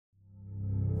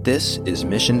This is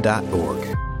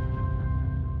Mission.org.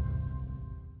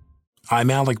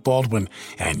 I'm Alec Baldwin,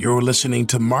 and you're listening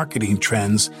to Marketing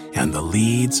Trends and the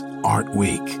Leads Aren't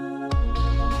Weak.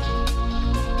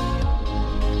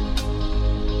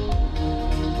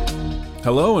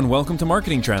 Hello and welcome to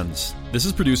Marketing Trends. This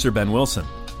is producer Ben Wilson.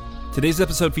 Today's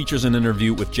episode features an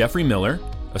interview with Jeffrey Miller,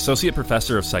 Associate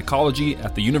Professor of Psychology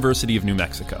at the University of New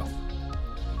Mexico.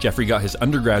 Jeffrey got his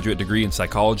undergraduate degree in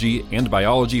psychology and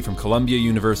biology from Columbia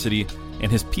University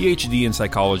and his PhD in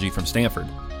psychology from Stanford.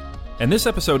 And this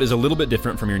episode is a little bit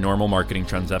different from your normal Marketing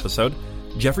Trends episode.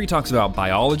 Jeffrey talks about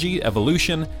biology,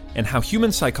 evolution, and how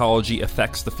human psychology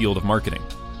affects the field of marketing.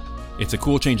 It's a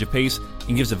cool change of pace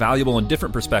and gives a valuable and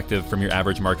different perspective from your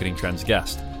average Marketing Trends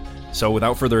guest. So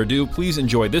without further ado, please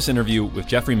enjoy this interview with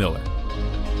Jeffrey Miller.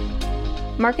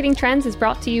 Marketing Trends is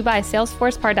brought to you by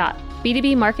Salesforce Pardot,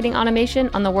 B2B marketing automation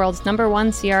on the world's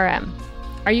 #1 CRM.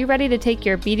 Are you ready to take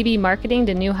your B2B marketing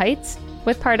to new heights?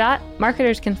 With Pardot,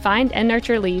 marketers can find and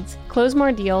nurture leads, close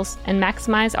more deals, and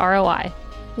maximize ROI.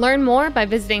 Learn more by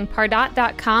visiting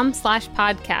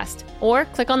pardot.com/podcast or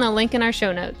click on the link in our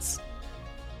show notes.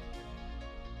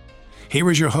 Here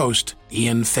is your host,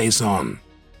 Ian Faison.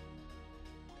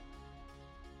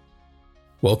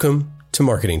 Welcome to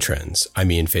Marketing Trends.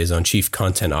 I'm Ian Faison, Chief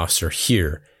Content Officer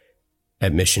here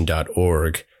at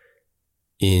Mission.org.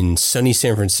 In sunny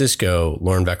San Francisco,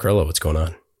 Lauren Vaccarello, what's going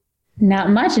on? Not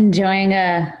much. Enjoying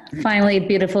a finally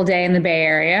beautiful day in the Bay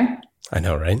Area. I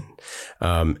know, right?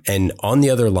 And on the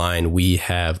other line, we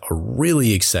have a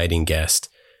really exciting guest.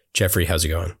 Jeffrey, how's it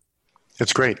going?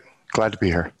 It's great. Glad to be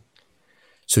here.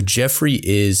 So Jeffrey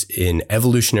is an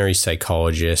evolutionary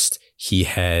psychologist. He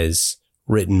has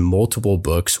written multiple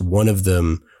books, one of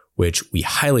them which we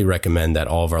highly recommend that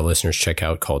all of our listeners check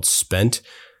out, called Spent: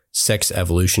 Sex,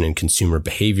 Evolution, and Consumer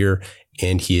Behavior.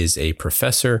 And he is a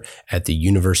professor at the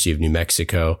University of New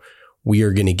Mexico. We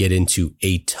are going to get into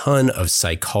a ton of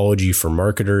psychology for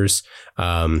marketers.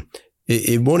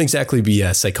 It won't exactly be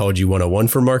a psychology 101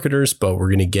 for marketers, but we're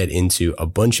going to get into a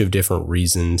bunch of different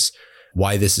reasons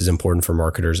why this is important for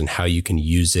marketers and how you can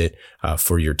use it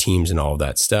for your teams and all of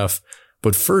that stuff.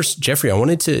 But first, Jeffrey, I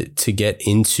wanted to get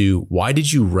into, why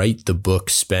did you write the book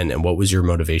Spent, and what was your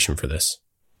motivation for this?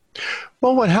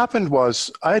 Well, what happened was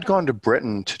I had gone to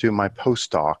Britain to do my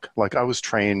postdoc. I was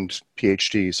trained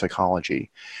PhD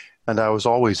psychology, and I was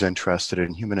always interested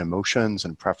in human emotions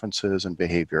and preferences and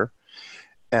behavior.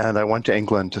 And I went to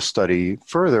England to study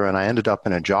further, and I ended up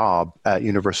in a job at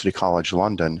University College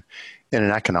London in an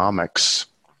economics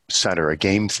center, a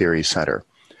game theory center.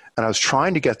 And I was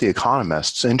trying to get the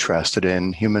economists interested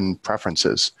in human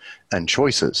preferences and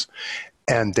choices.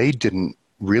 And they didn't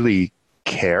really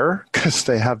care because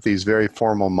they have these very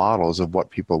formal models of what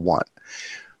people want.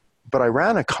 But I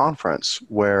ran a conference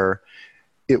where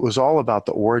it was all about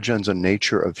the origins and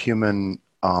nature of human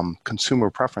consumer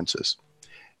preferences.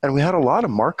 And we had a lot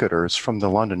of marketers from the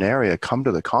London area come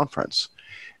to the conference,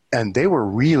 and they were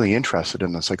really interested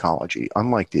in the psychology,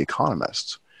 unlike the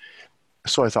economists.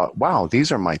 So I thought, wow,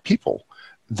 these are my people.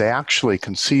 They actually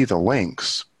can see the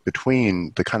links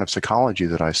between the kind of psychology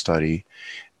that I study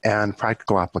and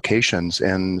practical applications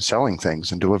in selling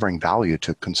things and delivering value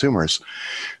to consumers.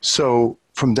 So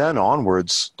from then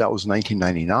onwards, that was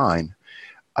 1999,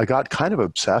 I got kind of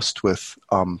obsessed with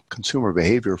consumer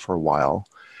behavior for a while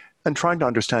and trying to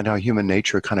understand how human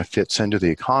nature kind of fits into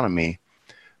the economy,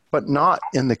 but not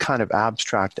in the kind of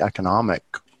abstract economic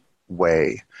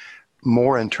way,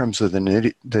 more in terms of the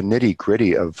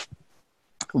nitty-gritty of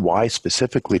why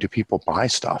specifically do people buy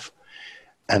stuff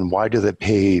and why do they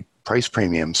pay price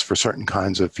premiums for certain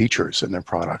kinds of features in their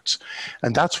products.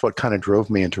 And that's what kind of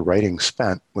drove me into writing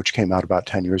Spent, which came out about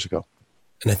 10 years ago.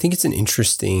 And I think it's an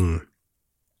interesting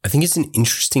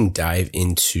dive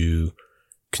into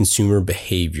consumer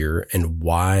behavior and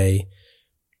why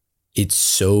it's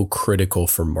so critical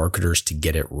for marketers to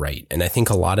get it right. And I think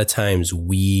a lot of times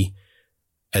we,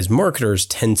 as marketers,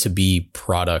 tend to be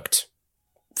product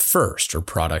first or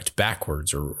product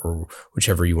backwards or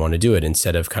whichever you want to do it,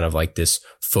 instead of kind of like this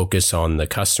focus on the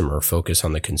customer, focus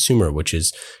on the consumer, which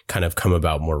has kind of come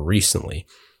about more recently.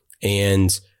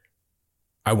 And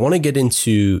I want to get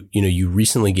into, you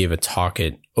recently gave a talk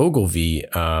at Ogilvy,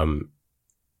 and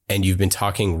you've been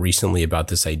talking recently about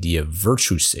this idea of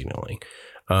virtue signaling.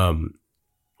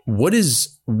 What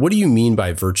do you mean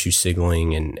by virtue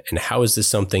signaling, and how is this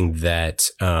something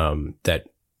that that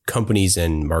companies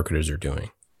and marketers are doing?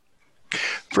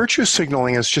 Virtue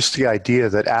signaling is just the idea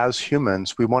that as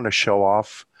humans, we want to show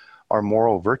off our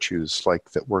moral virtues,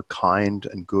 like that we're kind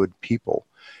and good people.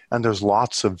 And there's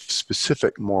lots of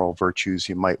specific moral virtues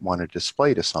you might want to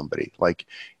display to somebody. Like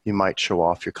you might show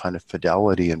off your kind of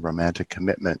fidelity and romantic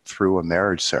commitment through a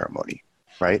marriage ceremony,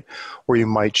 right? Or you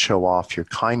might show off your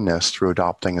kindness through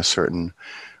adopting a certain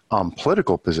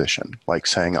political position, like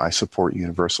saying, I support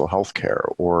universal health care,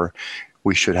 or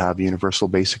we should have universal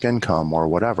basic income, or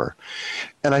whatever.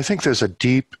 And I think there's a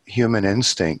deep human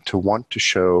instinct to want to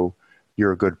show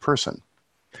you're a good person.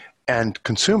 And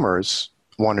consumers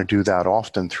want to do that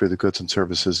often through the goods and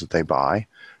services that they buy.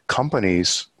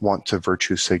 Companies want to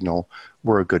virtue signal,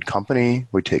 we're a good company,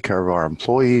 we take care of our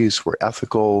employees, we're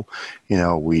ethical,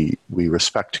 we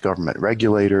respect government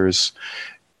regulators,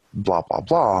 blah, blah,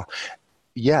 blah.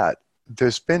 Yet,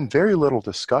 there's been very little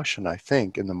discussion, I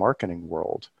think, in the marketing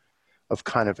world of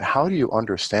kind of how do you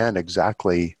understand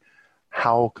exactly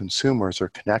how consumers are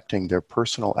connecting their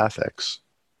personal ethics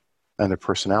and their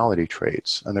personality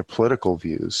traits and their political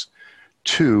views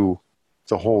to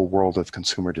the whole world of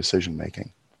consumer decision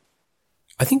making.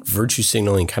 I think virtue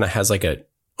signaling kind of has like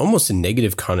almost a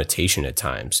negative connotation at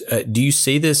times. Do you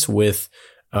say this with,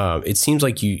 it seems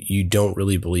like you don't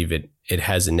really believe it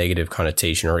has a negative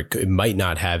connotation, or it might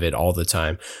not have it all the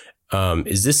time.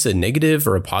 Is this a negative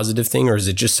or a positive thing, or is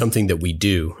it just something that we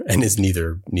do and is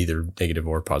neither negative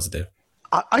or positive?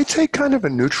 I take kind of a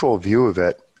neutral view of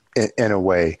it in a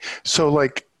way. So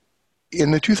like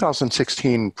in the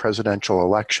 2016 presidential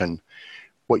election,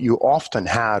 what you often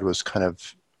had was kind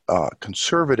of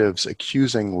conservatives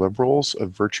accusing liberals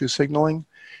of virtue signaling.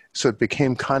 So it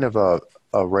became kind of a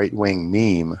right-wing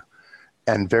meme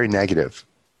and very negative.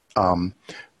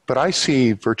 But I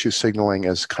see virtue signaling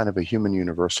as kind of a human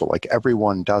universal. Like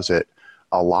everyone does it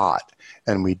a lot,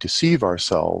 and we deceive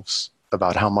ourselves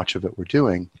about how much of it we're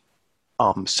doing.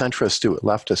 Centrists do it,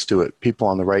 leftists do it, people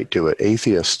on the right do it,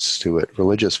 atheists do it,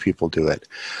 religious people do it,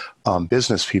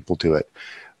 business people do it.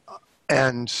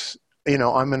 And,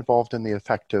 I'm involved in the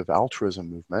effective altruism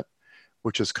movement,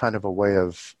 which is kind of a way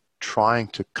of trying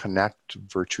to connect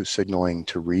virtue signaling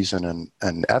to reason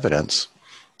and evidence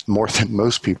more than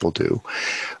most people do.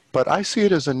 But I see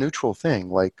it as a neutral thing,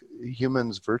 like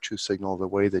humans virtue signal the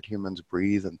way that humans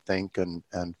breathe and think and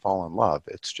fall in love.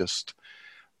 It's just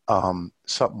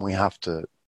something we have to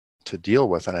deal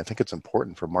with, and I think it's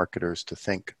important for marketers to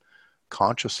think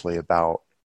consciously about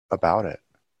it.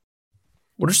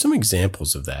 What are some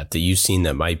examples of that you've seen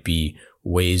that might be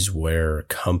ways where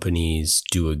companies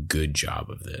do a good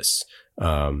job of this,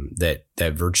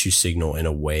 that virtue signal in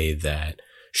a way that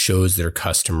shows their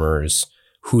customers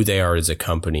who they are as a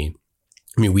company?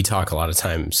 I mean, we talk a lot of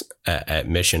times at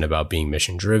Mission about being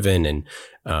mission driven, and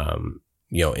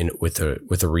with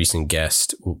a recent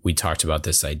guest, we talked about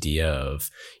this idea of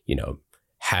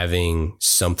having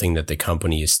something that the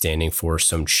company is standing for,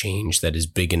 some change that is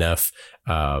big enough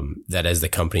that as the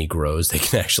company grows, they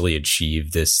can actually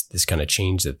achieve this kind of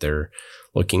change that they're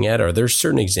looking at. Are there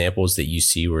certain examples that you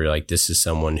see where you're like, this is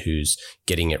someone who's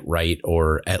getting it right,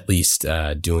 or at least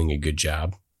doing a good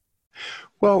job?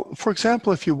 Well, for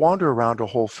example, if you wander around a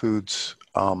Whole Foods,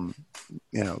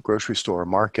 grocery store or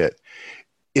market,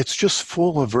 it's just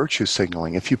full of virtue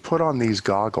signaling. If you put on these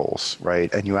goggles,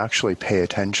 right, and you actually pay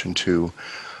attention to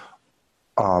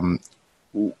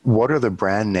what are the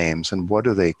brand names and what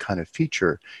do they kind of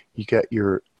feature, you get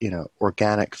your,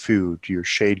 organic food, your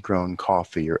shade-grown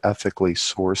coffee, your ethically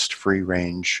sourced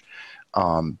free-range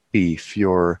beef,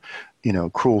 your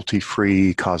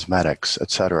cruelty-free cosmetics,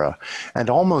 etc. And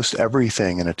almost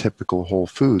everything in a typical Whole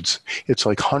Foods, it's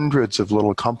like hundreds of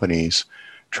little companies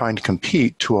trying to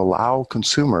compete to allow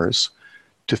consumers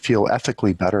to feel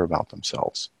ethically better about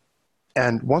themselves.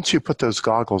 And once you put those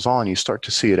goggles on, you start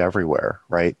to see it everywhere,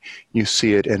 right? You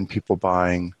see it in people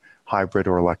buying hybrid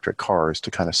or electric cars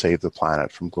to kind of save the planet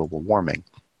from global warming.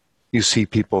 You see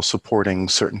people supporting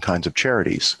certain kinds of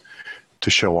charities to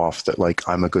show off that, like,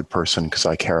 I'm a good person because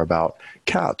I care about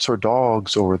cats or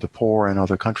dogs or the poor in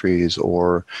other countries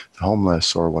or the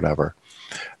homeless or whatever.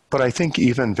 But I think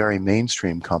even very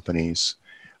mainstream companies,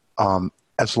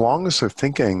 as long as they're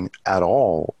thinking at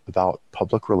all about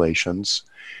public relations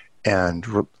and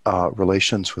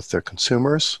relations with their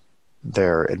consumers,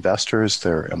 their investors,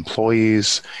 their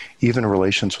employees, even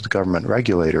relations with government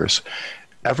regulators,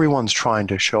 everyone's trying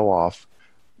to show off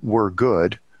we're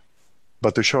good,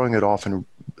 but they're showing it off in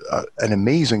an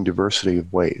amazing diversity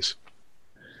of ways.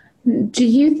 Do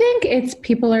you think it's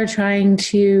people are trying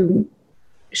to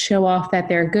show off that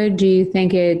they're good? Do you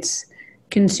think it's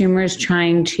consumers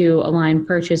trying to align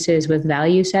purchases with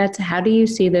value sets? How do you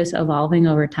see this evolving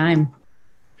over time?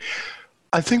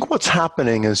 I think what's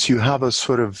happening is you have a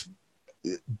sort of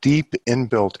deep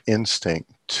inbuilt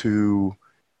instinct to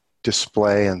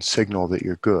display and signal that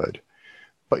you're good.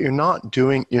 but you're not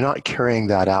carrying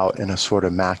that out in a sort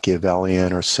of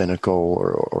Machiavellian or cynical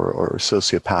or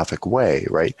sociopathic way,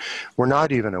 right? We're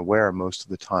not even aware most of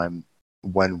the time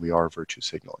when we are virtue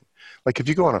signaling. Like if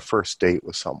you go on a first date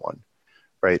with someone,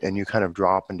 right, and you kind of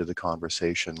drop into the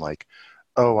conversation like,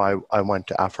 oh, I went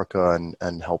to Africa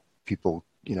and helped people,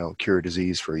 cure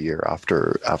disease for a year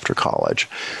after college.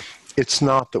 It's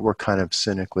not that we're kind of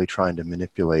cynically trying to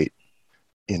manipulate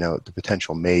the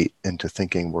potential mate into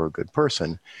thinking we're a good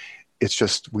person. It's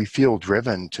just we feel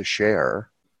driven to share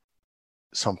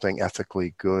something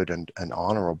ethically good and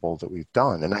honorable that we've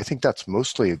done. And I think that's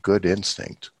mostly a good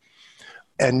instinct.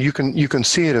 And you can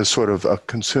see it as sort of a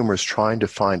consumer's trying to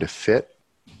find a fit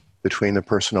between the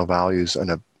personal values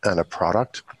and a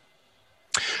product.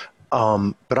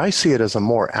 But I see it as a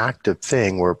more active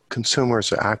thing where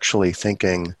consumers are actually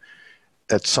thinking,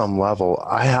 at some level,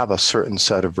 I have a certain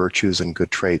set of virtues and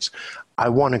good traits. I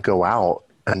want to go out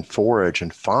and forage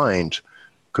and find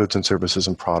goods and services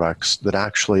and products that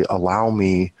actually allow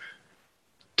me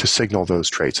to signal those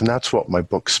traits. And that's what my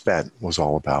book Spent was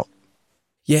all about.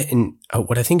 Yeah. And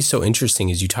what I think is so interesting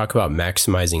is you talk about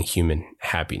maximizing human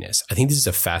happiness. I think this is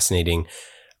a fascinating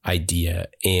idea.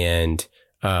 And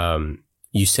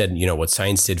you said, what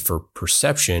science did for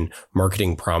perception,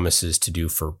 marketing promises to do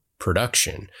for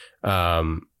production.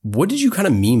 What did you kind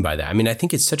of mean by that? I mean, I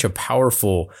think it's such a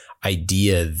powerful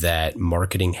idea that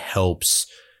marketing helps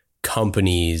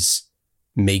companies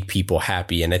make people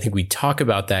happy. And I think we talk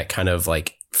about that kind of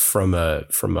like from a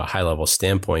high level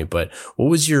standpoint, but what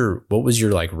was your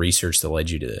like research that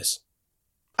led you to this?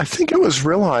 I think it was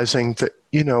realizing that,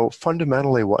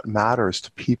 fundamentally what matters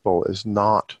to people is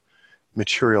not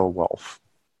material wealth.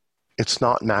 It's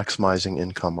not maximizing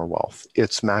income or wealth.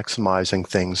 It's maximizing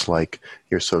things like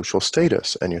your social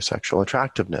status and your sexual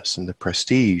attractiveness and the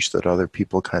prestige that other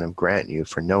people kind of grant you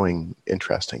for knowing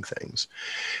interesting things.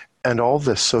 And all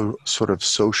this sort of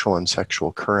social and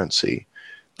sexual currency,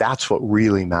 that's what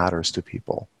really matters to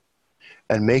people.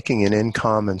 And making an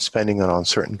income and spending it on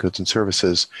certain goods and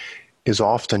services is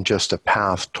often just a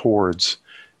path towards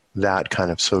that kind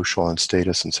of social and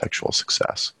status and sexual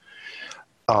success.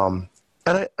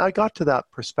 And I got to that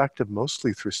perspective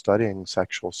mostly through studying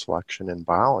sexual selection in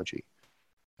biology,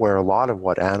 where a lot of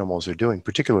what animals are doing,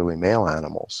 particularly male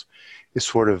animals, is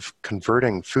sort of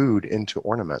converting food into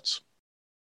ornaments.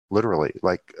 Literally,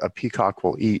 like a peacock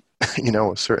will eat,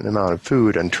 a certain amount of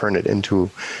food and turn it into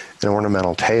an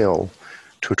ornamental tail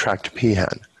to attract a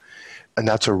peahen. And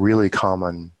that's a really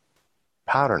common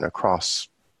pattern across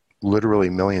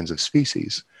literally millions of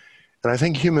species. And I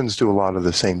think humans do a lot of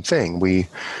the same thing. We,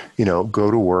 go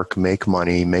to work, make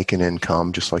money, make an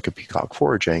income, just like a peacock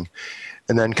foraging,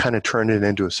 and then kind of turn it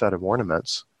into a set of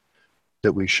ornaments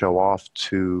that we show off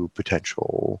to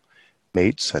potential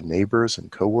mates and neighbors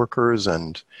and coworkers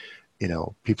and,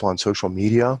 people on social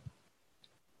media,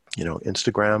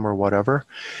 Instagram or whatever.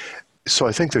 So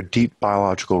I think there are deep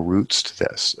biological roots to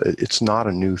this. It's not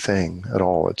a new thing at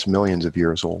all. It's millions of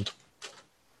years old.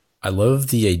 I love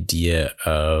the idea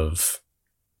of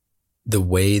the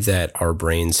way that our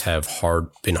brains have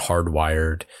been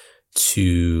hardwired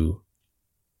to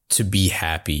be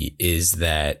happy is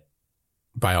that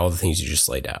by all the things you just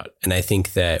laid out. And I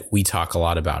think that we talk a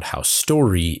lot about how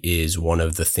story is one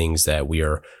of the things that we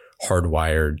are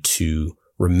hardwired to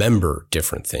remember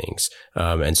different things.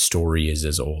 And story is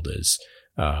as old as,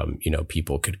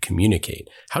 people could communicate.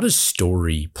 How does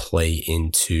story play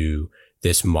into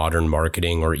this modern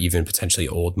marketing or even potentially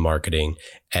old marketing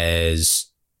as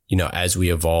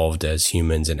we evolved as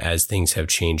humans and as things have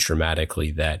changed dramatically,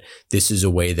 that this is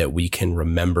a way that we can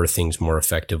remember things more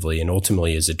effectively and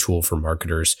ultimately is a tool for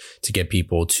marketers to get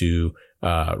people to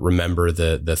remember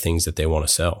the things that they want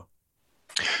to sell?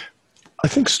 I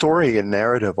think story and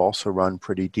narrative also run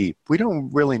pretty deep. We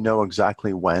don't really know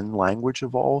exactly when language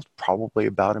evolved, probably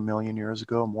about 1 million years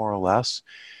ago, more or less.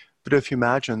 But if you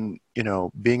imagine,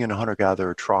 being in a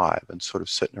hunter-gatherer tribe and sort of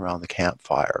sitting around the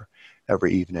campfire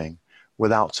every evening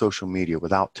without social media,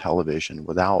 without television,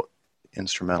 without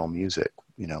instrumental music,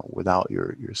 without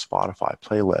your Spotify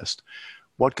playlist,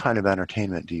 what kind of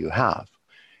entertainment do you have?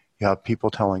 You have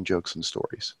people telling jokes and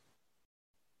stories,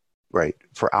 right,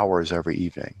 for hours every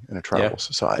evening in a tribal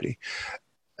society.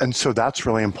 And so that's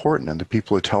really important. And the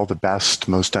people who tell the best,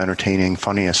 most entertaining,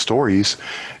 funniest stories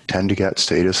tend to get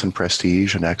status and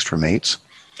prestige and extra mates.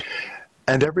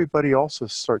 And everybody also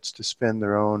starts to spin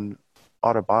their own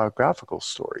autobiographical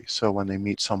story. So when they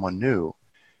meet someone new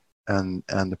and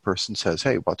the person says,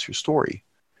 hey, what's your story?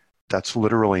 That's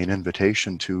literally an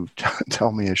invitation to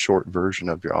tell me a short version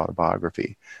of your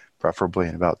autobiography, preferably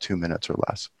in about 2 minutes or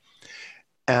less.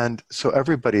 And so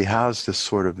everybody has this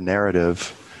sort of narrative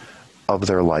of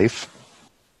their life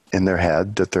in their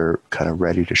head that they're kind of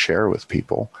ready to share with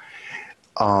people.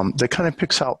 That kind of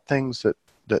picks out things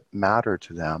that matter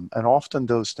to them. And often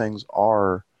those things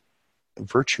are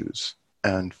virtues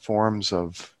and forms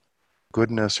of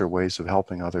goodness or ways of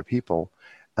helping other people.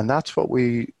 And that's what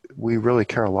we really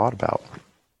care a lot about.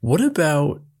 What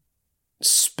about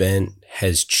Spent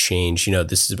has changed?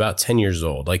 This is about 10 years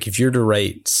old. Like if you're to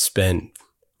write Spent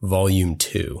Volume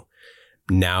 2,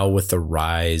 now with the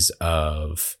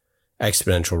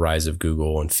exponential rise of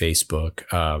Google and Facebook,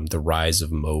 the rise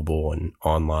of mobile and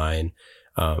online,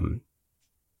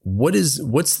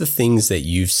 what's the things that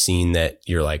you've seen that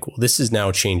you're like, well, this has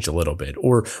now changed a little bit,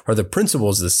 or are the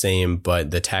principles the same, but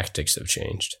the tactics have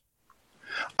changed?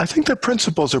 I think the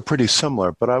principles are pretty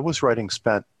similar, but I was writing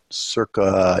Spent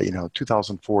circa,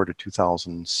 2004 to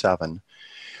 2007.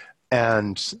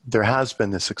 And there has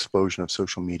been this explosion of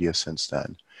social media since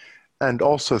then. And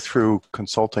also through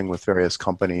consulting with various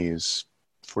companies,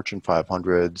 Fortune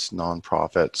 500s,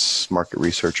 nonprofits, market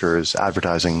researchers,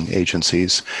 advertising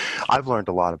agencies, I've learned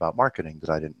a lot about marketing that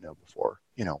I didn't know before.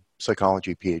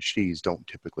 Psychology PhDs don't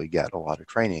typically get a lot of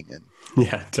training in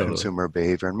consumer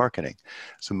behavior and marketing.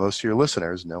 So most of your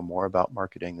listeners know more about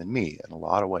marketing than me in a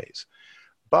lot of ways.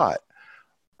 But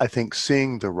I think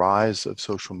seeing the rise of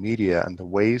social media and the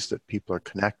ways that people are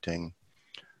connecting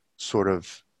sort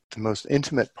of the most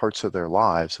intimate parts of their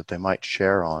lives that they might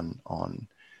share on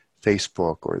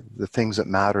Facebook, or the things that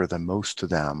matter the most to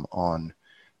them on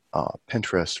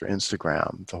Pinterest or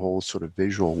Instagram, the whole sort of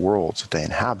visual worlds that they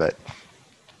inhabit,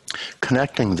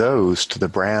 connecting those to the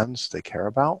brands they care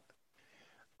about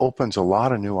opens a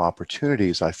lot of new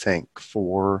opportunities, I think,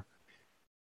 for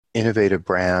innovative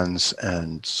brands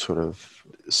and sort of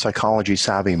psychology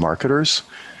savvy marketers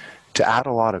to add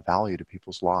a lot of value to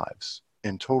people's lives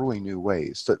in totally new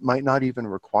ways that might not even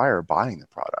require buying the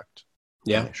product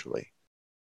initially.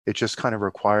 It just kind of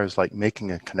requires like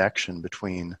making a connection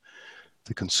between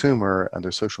the consumer and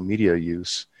their social media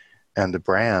use and the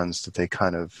brands that they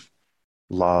kind of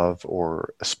love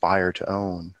or aspire to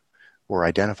own or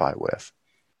identify with.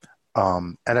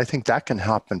 And I think that can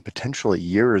happen potentially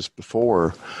years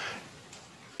before,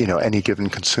 any given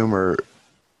consumer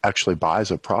actually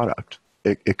buys a product.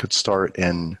 It could start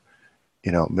in,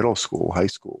 middle school, high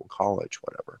school, college,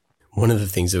 whatever. One of the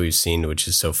things that we've seen, which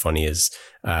is so funny, is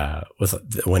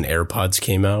when AirPods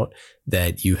came out,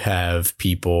 that you have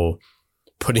people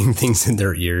putting things in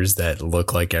their ears that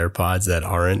look like AirPods that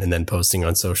aren't, and then posting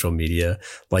on social media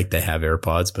like they have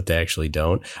AirPods, but they actually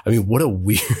don't. I mean, what a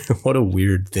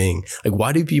weird thing. Like,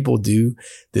 why do people do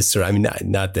this sort of,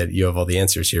 not that you have all the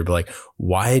answers here, but like,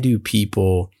 why do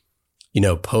people,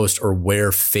 post or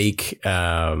wear fake,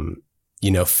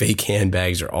 fake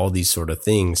handbags or all these sort of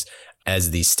things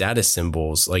as these status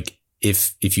symbols? Like,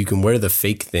 if you can wear the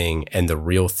fake thing and the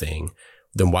real thing,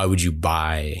 then why would you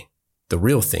buy the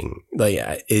real thing?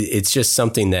 Like, it's just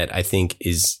something that I think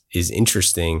is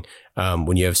interesting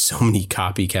when you have so many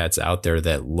copycats out there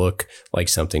that look like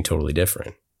something totally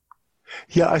different.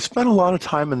 Yeah, I spent a lot of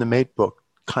time in the Mate book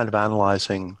kind of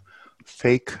analyzing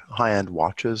fake high-end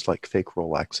watches, like fake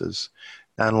Rolexes,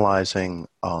 analyzing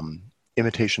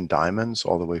imitation diamonds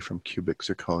all the way from cubic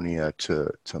zirconia to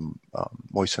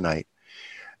moissanite,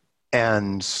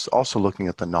 and also looking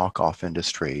at the knockoff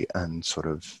industry and sort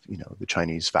of, the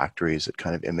Chinese factories that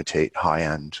kind of imitate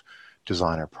high-end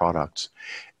designer products.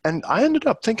 And I ended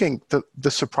up thinking that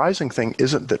the surprising thing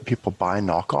isn't that people buy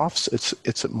knockoffs,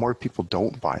 it's that more people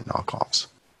don't buy knockoffs.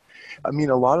 A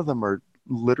lot of them are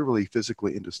literally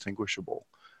physically indistinguishable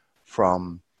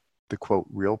from the, quote,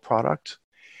 real product.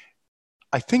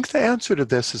 I think the answer to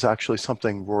this is actually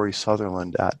something Rory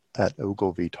Sutherland at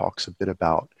Ogilvy talks a bit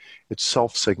about. It's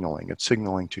self-signaling. It's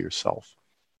signaling to yourself,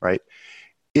 right?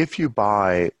 If you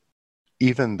buy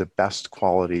even the best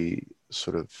quality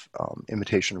sort of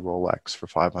imitation Rolex for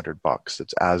 $500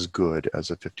 that's as good as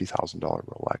a $50,000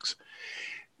 Rolex,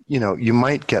 you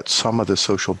might get some of the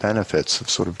social benefits of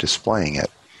sort of displaying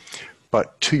it,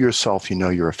 but to yourself,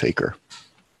 you're a faker.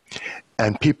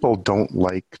 And people don't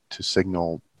like to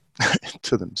signal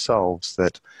to themselves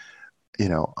that,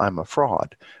 I'm a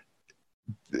fraud.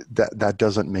 That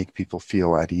doesn't make people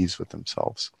feel at ease with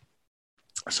themselves.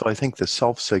 So I think the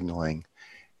self-signaling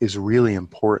is really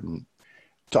important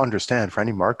to understand for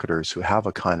any marketers who have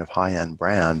a kind of high-end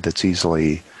brand that's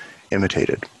easily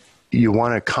imitated. You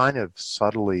want to kind of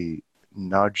subtly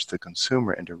nudge the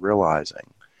consumer into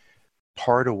realizing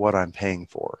part of what I'm paying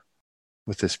for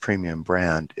with this premium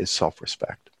brand is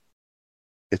self-respect.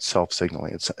 It's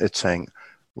self-signaling. It's saying,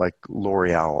 like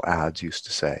L'Oreal ads used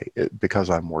to say, because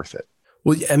I'm worth it.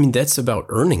 Well, I mean, that's about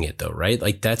earning it though, right?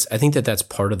 Like I think that's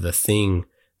part of the thing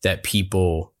that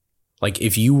people, like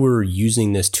if you were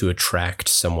using this to attract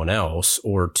someone else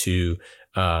or to,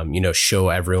 show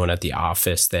everyone at the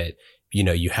office that,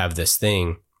 you have this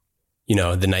thing,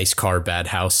 the nice car, bad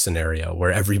house scenario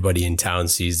where everybody in town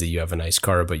sees that you have a nice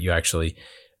car, but you actually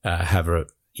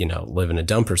live in a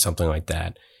dump or something like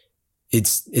that.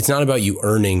 It's not about you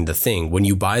earning the thing. When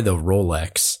you buy the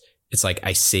Rolex, it's like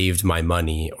I saved my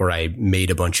money or I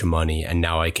made a bunch of money and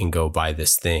now I can go buy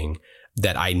this thing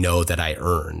that I know that I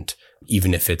earned,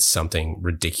 even if it's something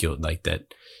ridiculous like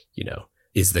that,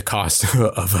 is the cost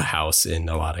of a house in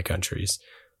a lot of countries.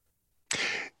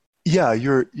 Yeah,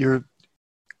 you're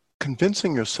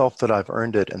convincing yourself that I've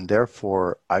earned it and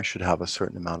therefore I should have a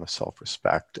certain amount of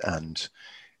self-respect and,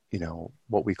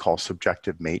 what we call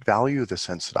subjective mate value, the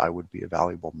sense that I would be a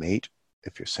valuable mate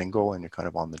if you're single and you're kind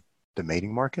of on the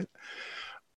mating market.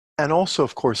 And also,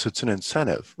 of course, it's an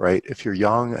incentive, right? If you're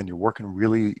young and you're working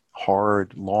really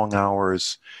hard, long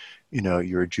hours,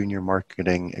 you're a junior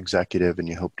marketing executive and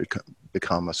you hope to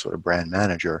become a sort of brand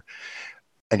manager,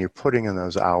 and you're putting in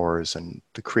those hours and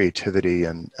the creativity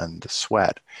and the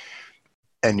sweat,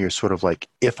 and you're sort of like,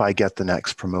 if I get the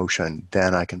next promotion,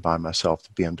 then I can buy myself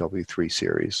the BMW 3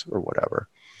 Series or whatever.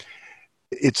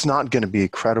 It's not going to be a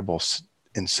credible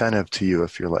incentive to you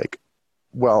if you're like,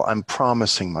 well, I'm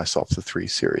promising myself the 3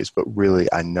 Series, but really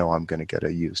I know I'm going to get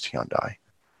a used Hyundai,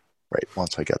 right,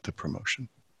 once I get the promotion.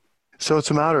 So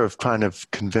it's a matter of kind of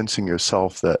convincing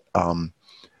yourself that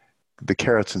the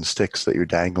carrots and sticks that you're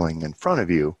dangling in front of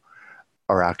you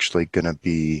are actually going to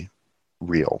be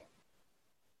real,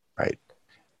 right?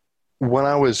 When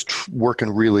I was working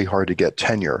really hard to get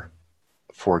tenure,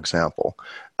 for example,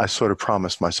 I sort of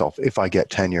promised myself, if I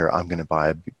get tenure, I'm going to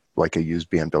buy a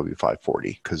used BMW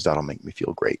 540 because that'll make me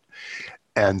feel great.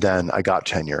 And then I got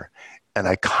tenure and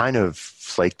I kind of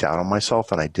flaked out on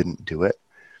myself and I didn't do it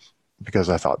because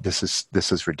I thought this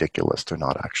is ridiculous. They're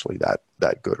not actually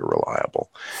that good or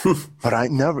reliable. But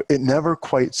it never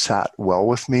quite sat well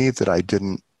with me that I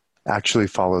didn't actually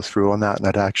follow through on that. And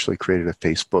I'd actually created a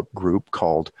Facebook group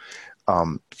called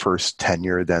First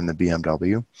Tenure, Then the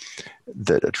BMW,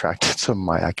 that attracted some of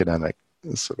my academic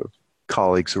sort of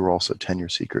colleagues who were also tenure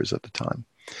seekers at the time.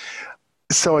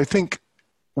 So I think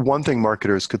one thing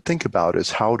marketers could think about is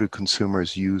how do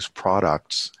consumers use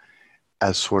products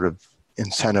as sort of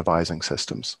incentivizing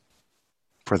systems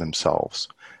for themselves,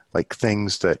 like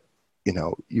things that,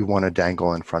 you want to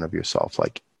dangle in front of yourself.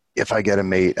 Like if I get a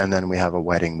mate and then we have a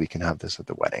wedding, we can have this at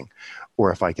the wedding.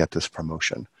 Or if I get this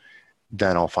promotion,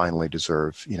 then I'll finally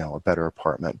deserve, a better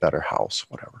apartment, better house,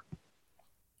 whatever.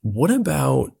 What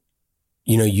about,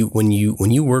 when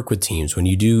you work with teams, when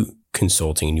you do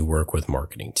consulting and you work with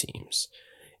marketing teams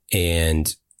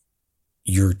and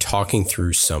you're talking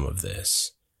through some of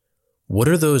this, what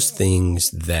are those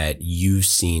things that you've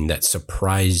seen that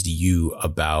surprised you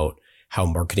about how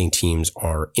marketing teams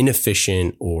are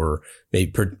inefficient or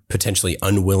maybe potentially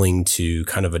unwilling to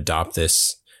kind of adopt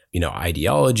this,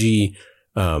 ideology,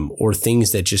 or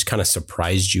things that just kind of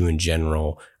surprised you in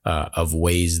general, of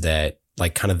ways that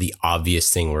like kind of the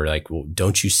obvious thing where like, well,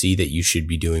 don't you see that you should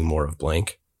be doing more of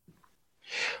blank?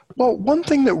 Well, one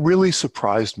thing that really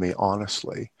surprised me,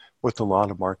 honestly, with a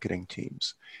lot of marketing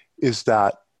teams is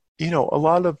that, a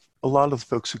lot of the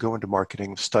folks who go into marketing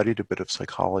have studied a bit of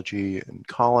psychology in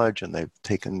college and they've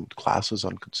taken classes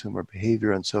on consumer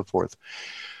behavior and so forth.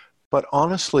 But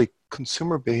honestly,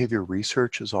 consumer behavior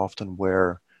research is often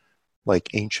where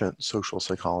like ancient social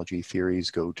psychology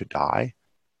theories go to die.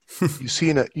 You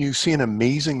see an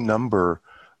amazing number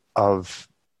of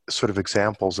sort of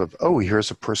examples of, here's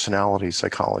a personality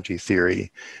psychology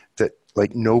theory that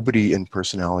like nobody in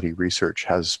personality research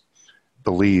has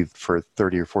believed for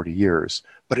 30 or 40 years,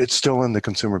 but it's still in the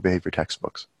consumer behavior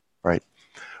textbooks, right?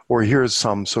 Or here's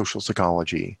some social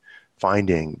psychology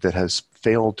finding that has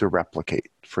failed to replicate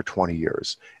for 20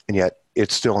 years, and yet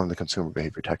it's still in the consumer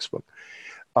behavior textbook.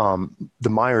 The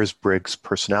Myers-Briggs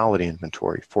personality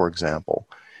inventory, for example,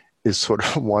 is sort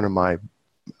of one of my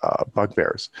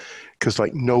bugbears, because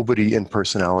like nobody in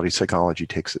personality psychology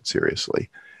takes it seriously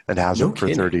and hasn't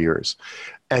for 30 years.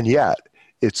 And yet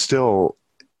it's still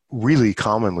really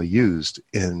commonly used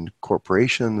in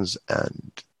corporations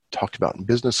and talked about in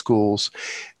business schools.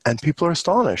 And people are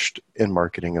astonished in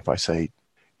marketing if I say,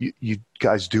 you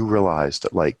guys do realize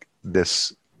that like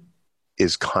this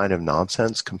is kind of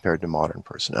nonsense compared to modern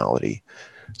personality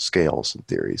scales and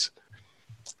theories.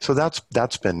 So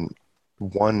that's been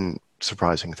one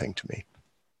surprising thing to me.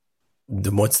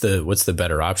 What's the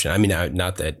better option? I mean,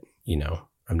 not that,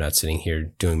 I'm not sitting here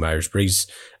doing Myers-Briggs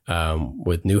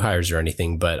with new hires or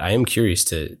anything, but I am curious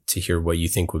to hear what you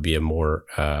think would be a more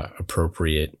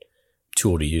appropriate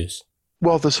tool to use.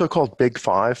 Well, the so-called Big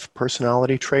Five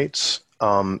personality traits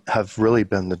have really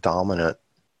been the dominant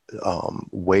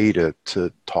way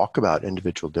to talk about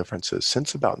individual differences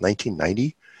since about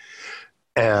 1990.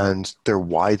 And they're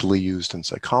widely used in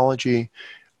psychology.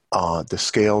 The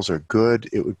scales are good.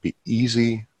 It would be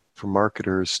easy for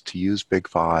marketers to use Big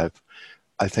Five.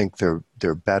 I think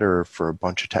they're better for a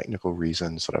bunch of technical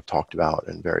reasons that I've talked about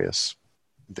in various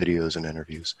videos and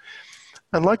interviews.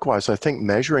 And likewise, I think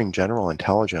measuring general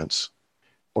intelligence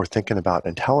or thinking about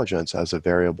intelligence as a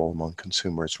variable among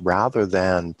consumers rather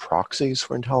than proxies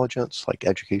for intelligence like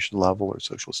education level or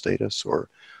social status or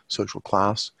social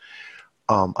class,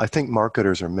 I think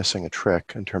marketers are missing a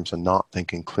trick in terms of not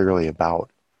thinking clearly about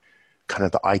kind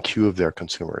of the IQ of their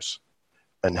consumers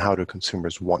and how do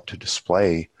consumers want to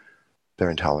display their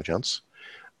intelligence.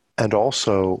 And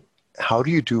also, how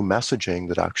do you do messaging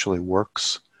that actually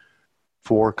works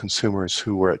for consumers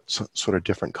who are at sort of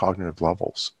different cognitive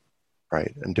levels,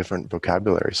 right? And different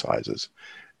vocabulary sizes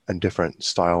and different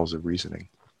styles of reasoning.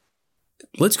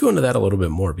 Let's go into that a little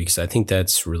bit more because I think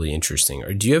that's really interesting.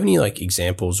 Or do you have any like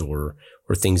examples or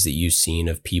things that you've seen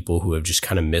of people who have just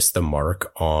kind of missed the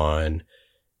mark on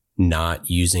not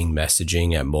using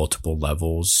messaging at multiple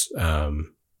levels,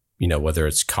 whether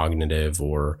it's cognitive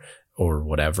or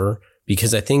whatever?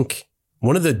 Because I think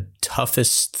one of the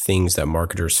toughest things that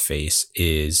marketers face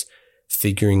is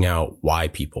figuring out why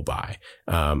people buy.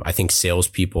 I think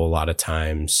salespeople a lot of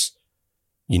times,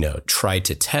 try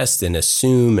to test and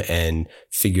assume and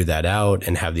figure that out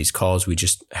and have these calls. We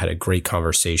just had a great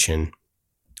conversation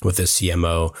with a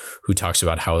CMO who talks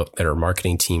about how their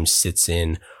marketing team sits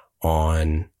in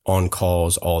on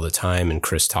calls all the time. And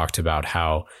Chris talked about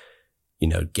how,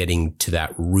 getting to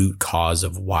that root cause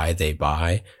of why they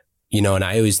buy, and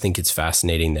I always think it's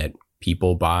fascinating that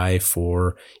people buy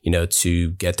for,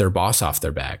 to get their boss off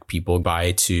their back. People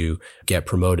buy to get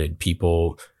promoted.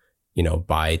 People,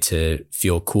 buy to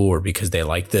feel cooler because they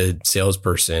like the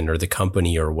salesperson or the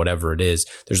company or whatever it is.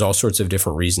 There's all sorts of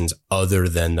different reasons other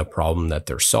than the problem that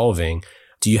they're solving.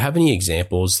 Do you have any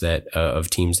examples that of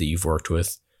teams that you've worked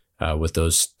with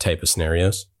those type of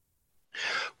scenarios?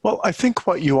 Well, I think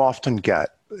what you often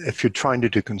get if you're trying to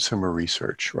do consumer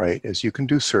research, right, is you can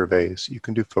do surveys, you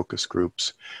can do focus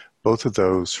groups. Both of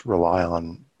those rely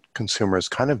on consumers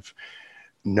kind of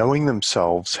knowing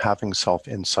themselves, having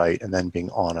self-insight, and then being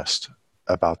honest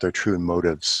about their true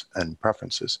motives and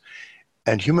preferences.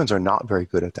 And humans are not very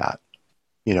good at that.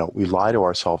 We lie to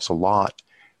ourselves a lot.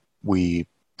 We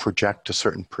project a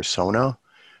certain persona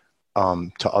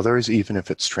to others, even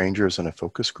if it's strangers in a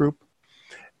focus group.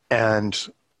 And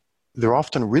there are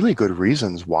often really good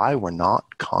reasons why we're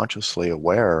not consciously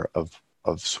aware of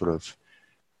sort of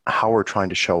how we're trying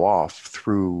to show off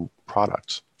through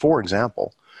products. For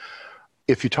example,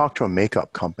 if you talk to a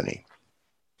makeup company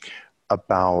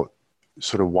about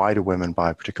sort of why do women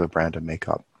buy a particular brand of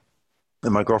makeup,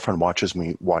 and my girlfriend watches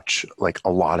me watch like a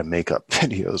lot of makeup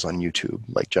videos on YouTube,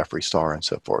 like Jeffree Star and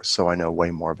so forth, so I know way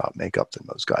more about makeup than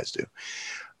most guys do.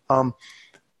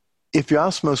 If you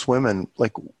ask most women,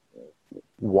 like,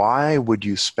 why would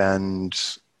you spend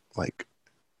like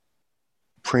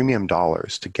premium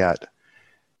dollars to get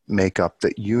makeup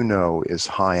that is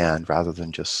high-end rather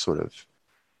than just sort of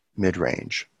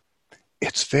mid-range?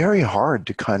 It's very hard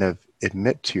to kind of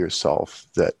admit to yourself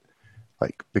that,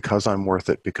 like, because I'm worth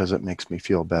it, because it makes me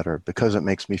feel better, because it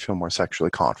makes me feel more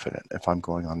sexually confident if I'm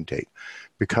going on a date,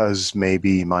 because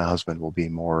maybe my husband will be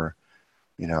more,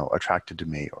 attracted to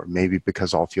me, or maybe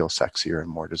because I'll feel sexier and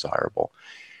more desirable.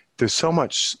 There's so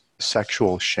much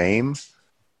sexual shame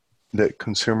that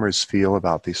consumers feel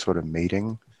about these sort of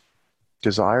mating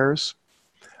desires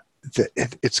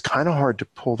that it's kind of hard to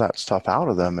pull that stuff out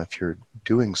of them if you're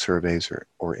doing surveys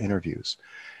or interviews.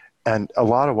 And a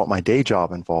lot of what my day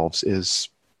job involves is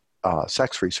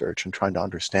sex research and trying to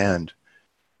understand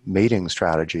mating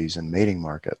strategies and mating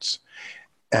markets.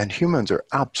 And humans are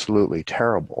absolutely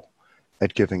terrible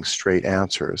at giving straight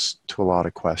answers to a lot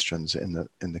of questions in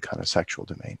the kind of sexual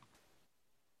domain.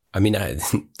 I mean,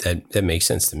 that makes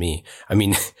sense to me. I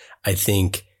mean, I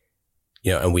think,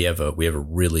 and we have a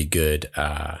really good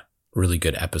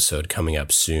episode coming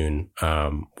up soon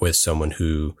with someone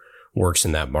who works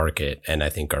in that market, and I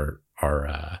think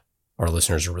our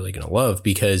listeners are really going to love,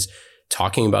 because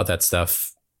talking about that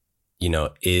stuff,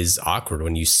 is awkward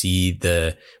when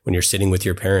when you're sitting with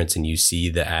your parents and you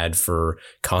see the ad for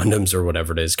condoms or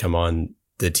whatever it is come on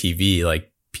the TV.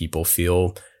 Like, people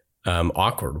feel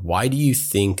awkward. Why do you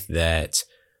think that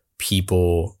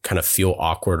people kind of feel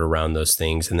awkward around those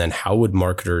things? And then how would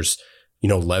marketers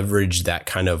leverage that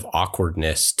kind of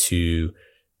awkwardness to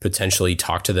potentially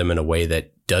talk to them in a way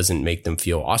that doesn't make them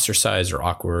feel ostracized or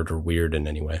awkward or weird in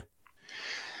any way?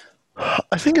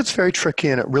 I think it's very tricky,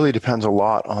 and it really depends a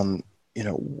lot on,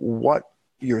 what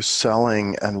you're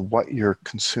selling and what your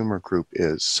consumer group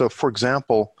is. So for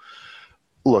example,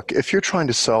 look, if you're trying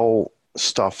to sell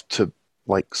stuff to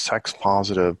like sex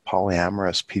positive,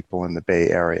 polyamorous people in the Bay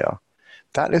Area,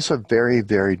 that is a very,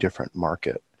 very different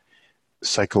market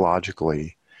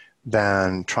psychologically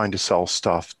than trying to sell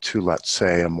stuff to, let's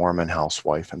say, a Mormon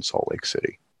housewife in Salt Lake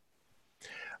City.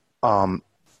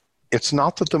 It's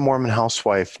not that the Mormon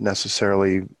housewife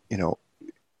necessarily,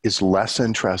 is less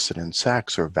interested in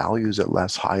sex or values it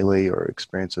less highly or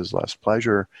experiences less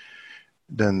pleasure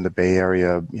than the Bay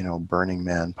Area, Burning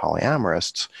Man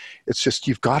polyamorists. It's just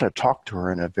you've got to talk to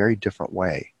her in a very different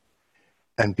way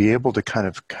and be able to kind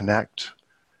of connect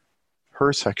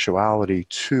her sexuality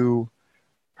to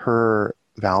her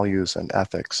values and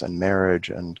ethics and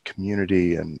marriage and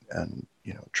community and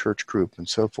church group and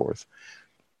so forth.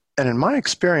 And in my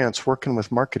experience working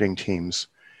with marketing teams,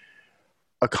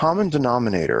 a common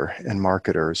denominator in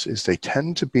marketers is they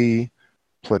tend to be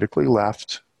politically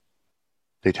left,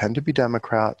 they tend to be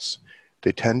Democrats,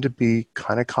 they tend to be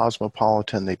kind of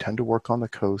cosmopolitan, they tend to work on the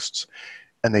coasts,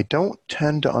 and they don't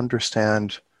tend to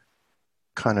understand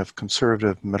kind of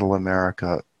conservative middle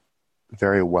America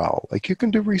very well. Like, you can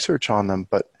do research on them,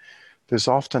 but there's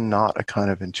often not a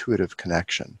kind of intuitive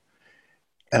connection.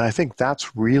 And I think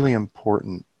that's really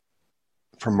important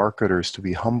for marketers to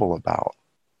be humble about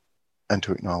and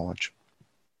to acknowledge.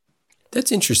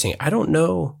 That's interesting. I don't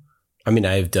know. I mean,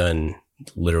 I've done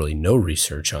literally no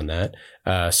research on that.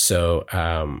 So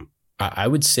I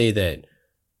would say that,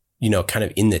 kind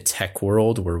of in the tech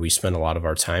world where we spend a lot of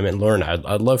our time, and Lauren,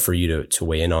 I'd love for you to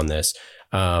weigh in on this.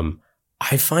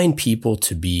 I find people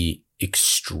to be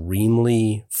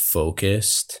extremely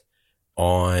focused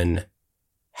on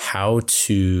how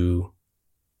to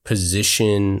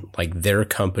position like their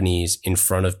companies in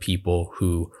front of people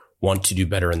who want to do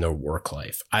better in their work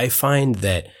life. I find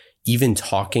that even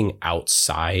talking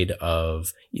outside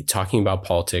of talking about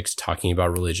politics, talking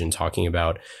about religion, talking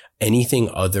about anything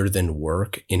other than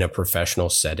work in a professional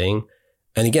setting.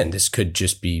 And again, this could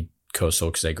just be coastal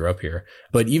because I grew up here,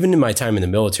 but even in my time in the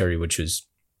military, which is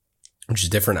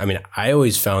different. I mean, I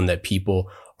always found that people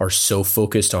are so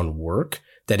focused on work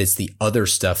that it's the other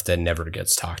stuff that never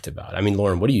gets talked about. I mean,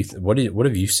 Lauren, what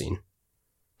have you seen?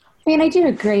 I mean, I do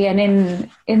agree. And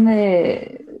in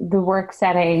the work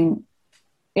setting,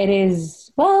 it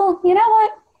is, well, you know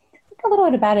what? Think a little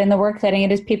bit about it. In the work setting,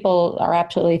 it is people are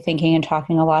absolutely thinking and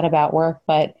talking a lot about work.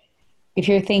 But if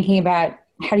you're thinking about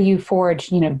how do you forge,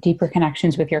 deeper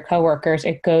connections with your coworkers, a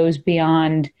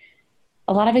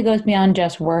lot of it goes beyond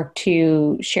just work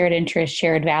to shared interests,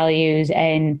 shared values,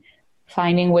 and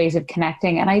finding ways of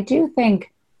connecting. And I do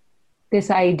think this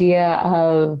idea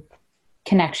of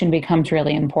connection becomes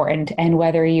really important. And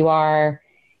whether you are,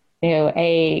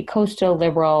 a coastal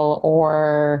liberal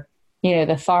or,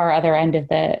 the far other end of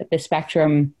the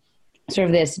spectrum, sort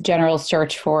of this general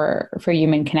search for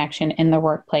human connection in the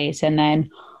workplace and then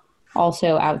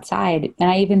also outside. And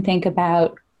I even think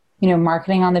about,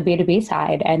 marketing on the B2B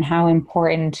side and how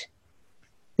important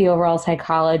the overall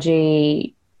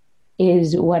psychology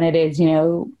is when it is,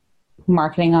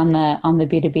 marketing on the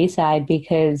B2B side,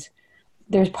 because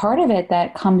there's part of it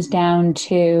that comes down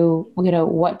to,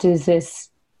 what does this,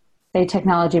 say,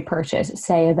 technology purchase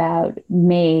say about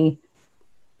me?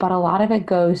 But a lot of it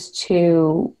goes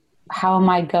to how am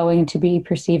I going to be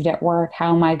perceived at work?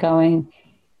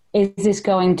 Is this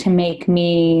going to make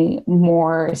me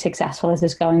more successful? Is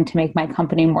this going to make my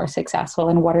company more successful?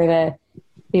 And what are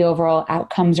the overall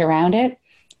outcomes around it?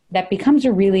 That becomes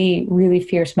a really, really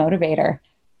fierce motivator.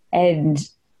 And,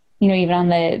 even on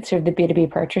the sort of the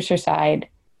B2B purchaser side,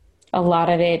 a lot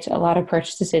of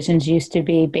purchase decisions used to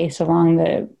be based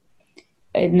in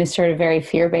this sort of very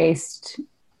fear-based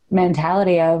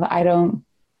mentality of, I don't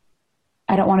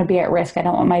want to be at risk. I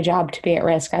don't want my job to be at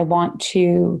risk. I want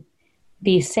to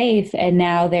be safe. And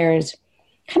now there's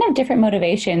kind of different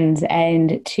motivations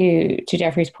and to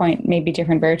Jeffrey's point, maybe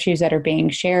different virtues that are being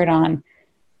shared on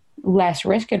less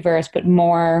risk adverse, but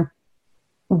more,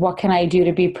 what can I do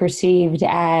to be perceived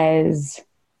as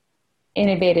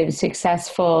innovative,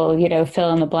 successful,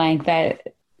 fill in the blank,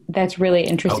 that's really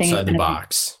interesting. Outside the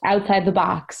box. Outside the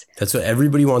box. That's what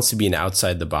everybody wants to be, an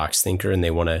outside the box thinker, and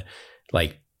they want to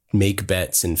make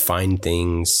bets and find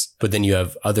things. But then you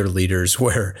have other leaders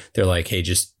where they're like, hey,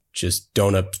 just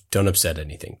don't upset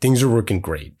anything. Things are working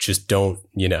great. Just don't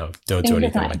do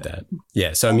anything like that.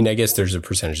 Yeah. So, I mean, I guess there's a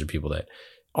percentage of people that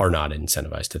are not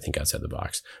incentivized to think outside the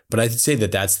box. But I'd say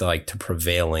that that's the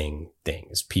prevailing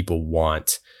things. People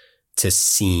want to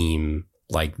seem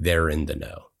like they're in the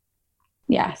know.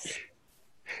 Yes.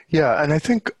 Yeah, and I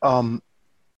think,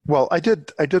 I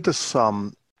did this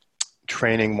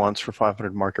training once for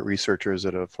 500 market researchers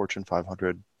at a Fortune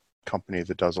 500 company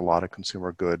that does a lot of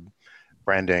consumer good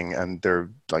branding, and they're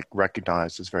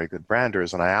recognized as very good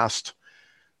branders. And I asked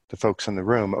the folks in the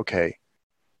room, okay,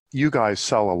 you guys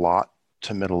sell a lot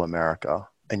to middle America,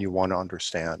 and you want to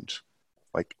understand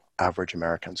average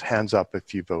Americans. Hands up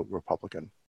if you vote Republican.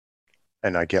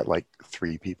 And I get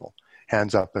 3 people.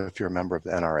 Hands up if you're a member of the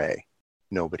NRA.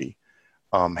 Nobody.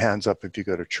 Hands up if you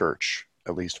go to church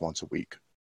at least once a week.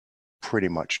 Pretty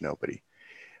much nobody,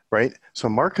 right? So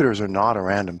marketers are not a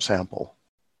random sample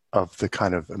of the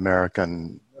kind of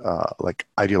American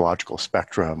ideological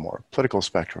spectrum or political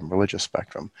spectrum, religious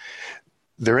spectrum.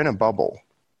 They're in a bubble,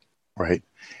 right?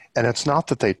 And it's not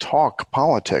that they talk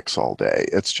politics all day.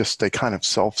 It's just they kind of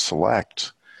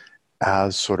self-select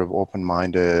as sort of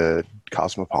open-minded,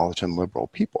 cosmopolitan, liberal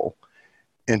people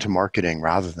into marketing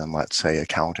rather than, let's say,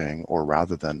 accounting, or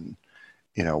rather than,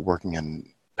 working in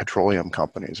petroleum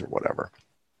companies or whatever.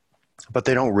 But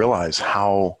they don't realize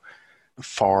how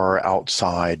far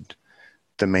outside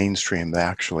the mainstream they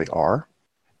actually are.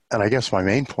 And I guess my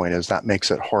main point is that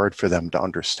makes it hard for them to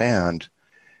understand,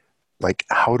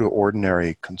 how do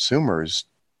ordinary consumers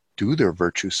do their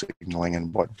virtue signaling,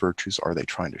 and what virtues are they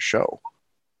trying to show?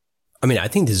 I mean, I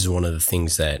think this is one of the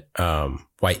things that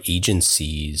why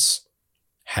agencies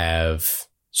have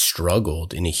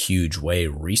struggled in a huge way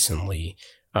recently,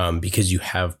 because you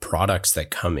have products that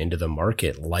come into the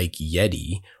market like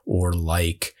Yeti or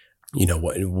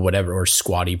whatever, or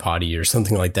Squatty Potty or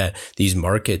something like that. These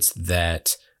markets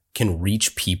that can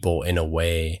reach people in a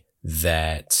way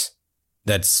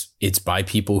it's by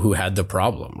people who had the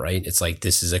problem, right? It's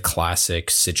this is a classic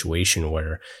situation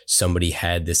where somebody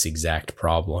had this exact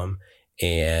problem,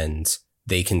 and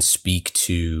they can speak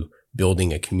to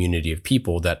building a community of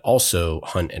people that also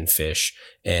hunt and fish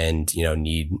and,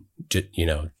 need,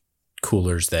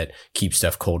 coolers that keep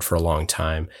stuff cold for a long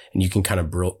time. And you can kind of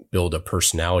build a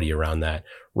personality around that,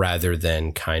 rather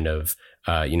than kind of,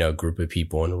 a group of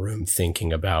people in a room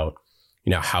thinking about,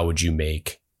 how would you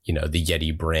make, the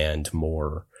Yeti brand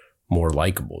more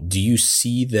likable? Do you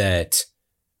see that?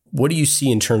 What do you see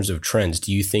in terms of trends?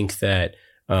 Do you think that,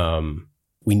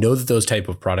 we know that those type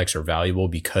of products are valuable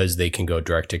because they can go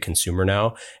direct to consumer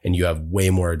now, and you have way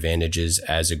more advantages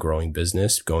as a growing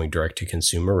business going direct to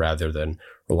consumer rather than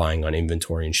relying on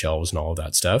inventory and shelves and all of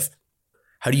that stuff?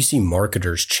 How do you see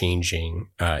marketers changing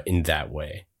in that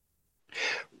way?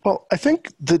 Well, I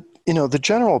think that, the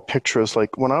general picture is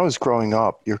when I was growing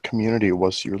up, your community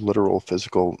was your literal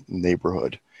physical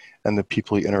neighborhood, and the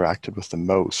people you interacted with the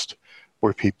most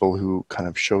were people who kind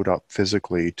of showed up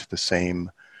physically to the same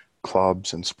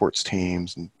clubs and sports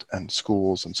teams and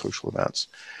schools and social events.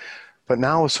 But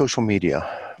now with social media,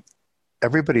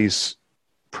 everybody's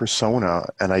persona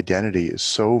and identity is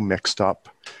so mixed up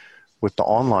with the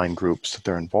online groups that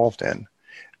they're involved in.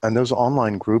 And those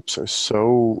online groups are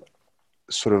so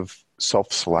sort of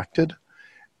self-selected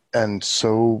and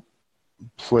so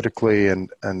politically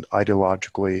and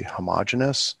ideologically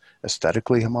homogenous,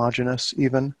 aesthetically homogenous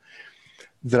even,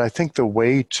 that I think the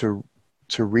way to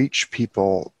reach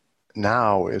people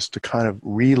now is to kind of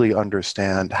really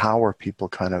understand how are people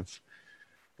kind of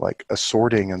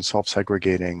assorting and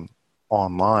self-segregating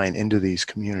online into these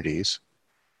communities,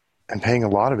 and paying a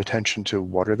lot of attention to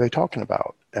what are they talking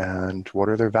about, and what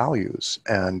are their values,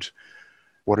 and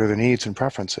what are their needs and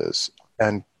preferences,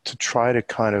 and to try to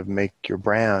kind of make your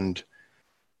brand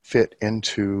fit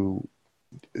into,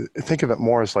 think of it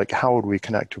more as how would we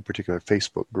connect to a particular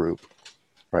Facebook group,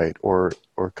 right? Or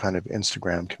kind of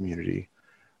Instagram community,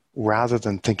 rather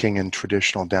than thinking in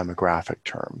traditional demographic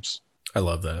terms. I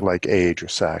love that. Like age or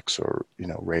sex or,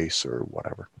 race or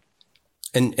whatever.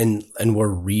 And where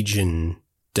region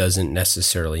doesn't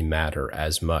necessarily matter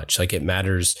as much. It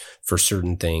matters for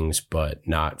certain things, but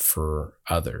not for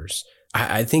others.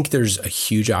 I think there's a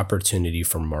huge opportunity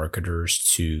for marketers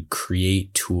to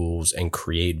create tools and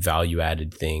create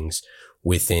value-added things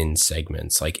within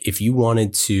segments. If you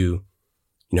wanted to,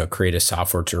 create a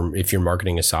software tool, if you're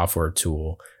marketing a software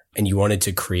tool and you wanted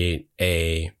to create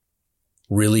a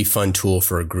really fun tool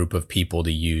for a group of people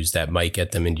to use that might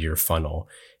get them into your funnel.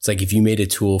 It's if you made a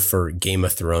tool for Game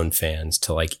of Thrones fans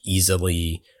to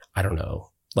easily,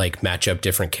 match up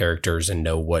different characters and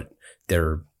know what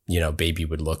their, baby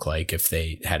would look like if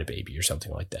they had a baby or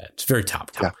something like that. It's very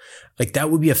top. Yeah. That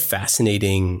would be a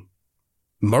fascinating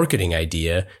marketing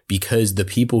idea because the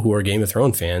people who are Game of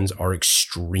Thrones fans are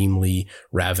extremely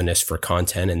ravenous for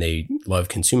content and they love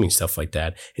consuming stuff like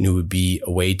that. And it would be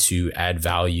a way to add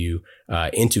value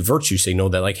into Virtue Signal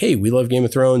that like, hey, we love Game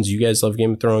of Thrones. You guys love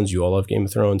Game of Thrones. You all love Game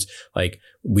of Thrones. Like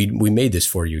we made this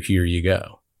for you. Here you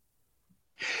go.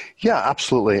 Yeah,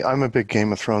 absolutely. I'm a big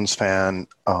Game of Thrones fan.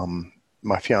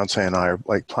 My fiance and I are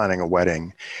like planning a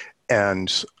wedding,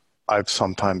 and I've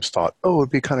sometimes thought, oh,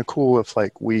 it'd be kind of cool if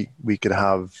like we could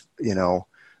have, you know,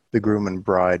 the groom and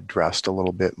bride dressed a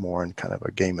little bit more in kind of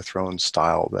a Game of Thrones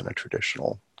style than a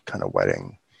traditional kind of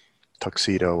wedding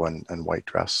tuxedo and white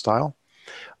dress style.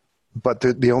 But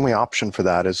the only option for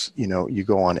that is, you know, you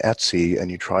go on Etsy and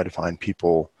you try to find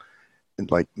people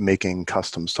like making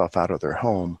custom stuff out of their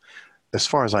home. As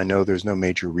far as I know, there's no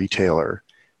major retailer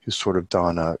who's sort of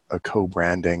done a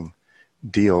co-branding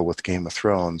deal with Game of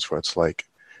Thrones where it's like,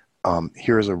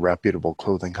 here's a reputable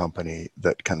clothing company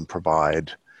that can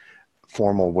provide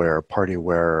formal wear, party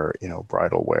wear, you know,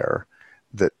 bridal wear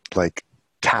that like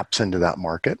taps into that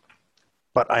market.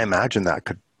 But I imagine that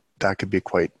could be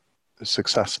quite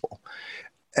successful.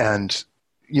 And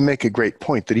you make a great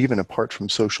point that even apart from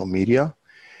social media,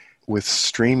 with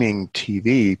streaming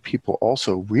TV, people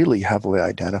also really heavily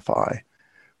identify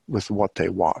with what they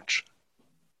watch.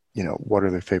 You know, what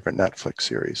are their favorite Netflix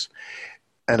series?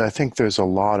 And I think there's a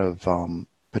lot of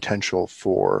potential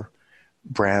for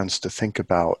brands to think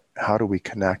about how do we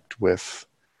connect with,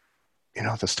 you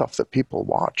know, the stuff that people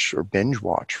watch or binge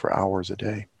watch for hours a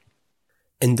day.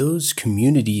 And those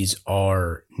communities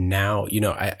are now, you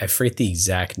know, I forget the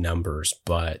exact numbers,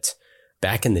 but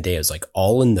back in the day, it was like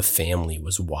All in the Family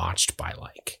was watched by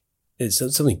like, it's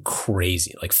something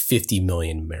crazy, like 50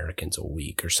 million Americans a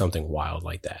week or something wild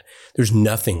like that. There's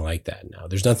nothing like that now.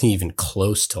 There's nothing even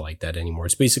close to like that anymore.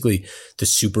 It's basically the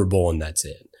Super Bowl and that's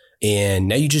it. And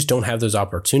now you just don't have those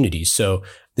opportunities. So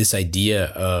this idea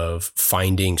of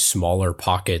finding smaller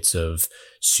pockets of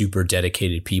super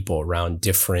dedicated people around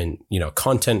different, you know,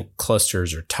 content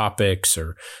clusters or topics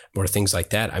or things like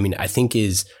that, I mean, I think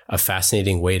is a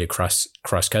fascinating way to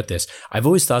cross-cut this. I've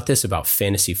always thought this about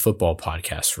fantasy football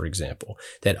podcasts, for example,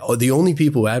 that the only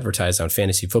people who advertise on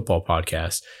fantasy football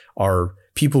podcasts are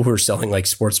people who are selling like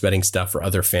sports betting stuff or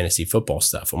other fantasy football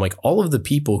stuff. I'm like, all of the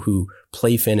people who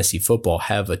play fantasy football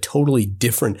have a totally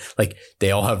different, like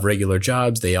they all have regular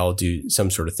jobs. They all do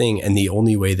some sort of thing. And the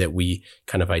only way that we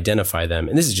kind of identify them,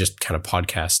 and this is just kind of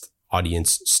podcast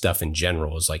audience stuff in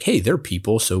general, is like, hey, they're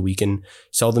people, so we can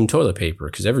sell them toilet paper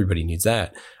because everybody needs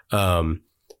that.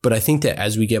 But I think that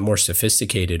as we get more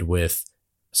sophisticated with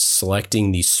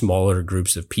selecting these smaller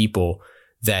groups of people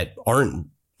that aren't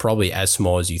probably as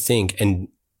small as you think and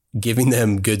giving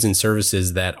them goods and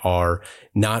services that are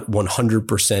not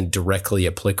 100% directly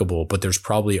applicable, but there's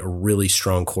probably a really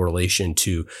strong correlation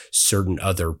to certain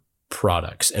other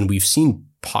products. And we've seen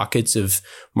pockets of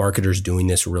marketers doing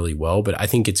this really well, but I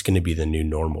think it's going to be the new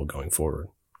normal going forward.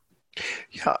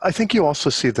 Yeah, I think you also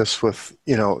see this with,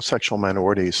 you know, sexual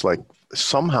minorities. Like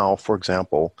somehow, for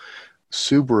example,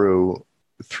 Subaru,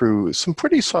 through some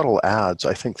pretty subtle ads,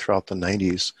 I think throughout the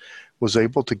 90s, was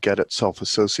able to get itself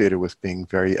associated with being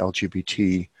very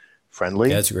LGBT friendly.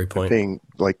 Yeah, that's a great point. Being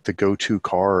like the go-to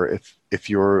car if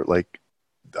you're like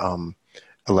a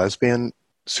lesbian,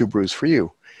 Subaru's for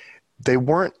you. They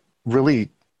weren't really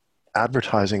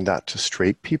advertising that to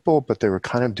straight people, but they were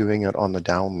kind of doing it on the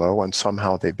down low, and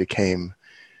somehow they became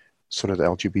sort of the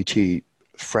LGBT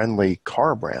friendly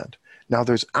car brand. Now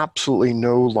there's absolutely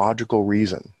no logical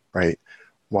reason, right,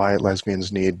 why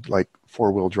lesbians need like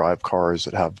four-wheel drive cars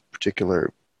that have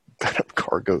particular kind of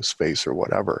cargo space or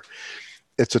whatever.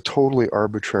 It's a totally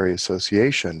arbitrary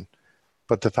association,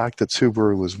 but the fact that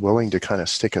Subaru was willing to kind of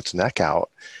stick its neck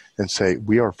out and say,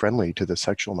 we are friendly to the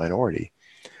sexual minority,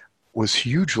 was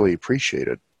hugely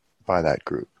appreciated by that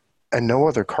group. And no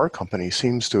other car company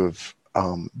seems to have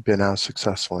been as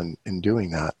successful in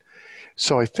doing that.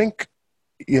 So I think,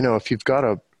 you know, if you've got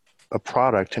a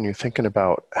product and you're thinking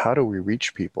about how do we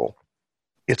reach people,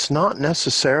 it's not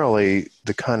necessarily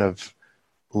the kind of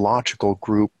logical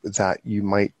group that you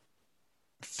might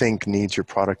think needs your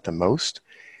product the most.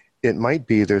 It might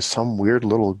be there's some weird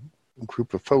little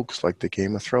group of folks like the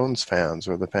Game of Thrones fans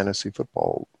or the fantasy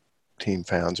football team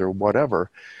fans or whatever,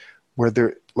 where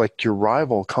they're like your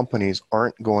rival companies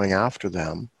aren't going after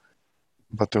them,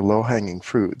 but they're low-hanging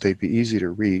fruit. They'd be easy to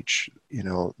reach. You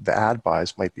know, the ad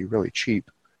buys might be really cheap.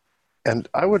 And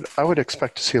I would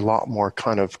expect to see a lot more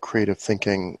kind of creative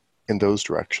thinking in those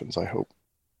directions, I hope.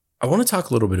 I want to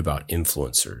talk a little bit about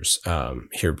influencers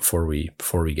here before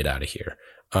we get out of here.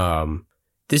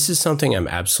 This is something I'm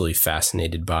absolutely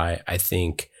fascinated by. I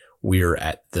think we're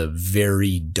at the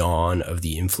very dawn of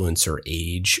the influencer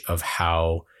age of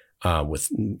how, with,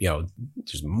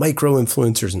 there's micro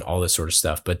influencers and all this sort of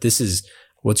stuff. But this is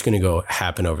what's going to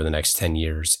happen over the next 10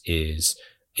 years is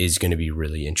going to be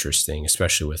really interesting,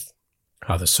 especially with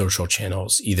how the social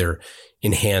channels either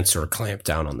enhance or clamp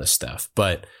down on this stuff.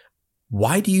 But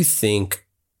why do you think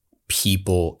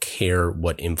people care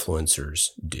what influencers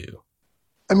do?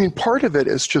 I mean, part of it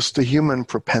is just the human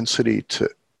propensity to,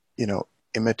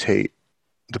 imitate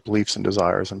the beliefs and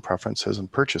desires and preferences and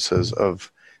purchases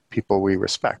of people we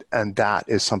respect. And that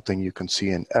is something you can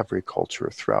see in every culture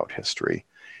throughout history.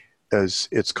 As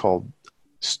it's called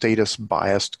status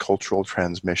biased cultural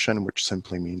transmission, which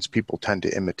simply means people tend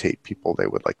to imitate people they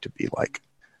would like to be like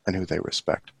and who they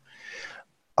respect.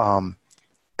 And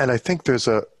I think there's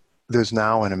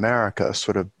now in America a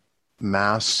sort of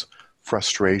mass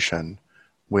frustration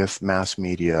with mass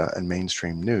media and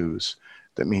mainstream news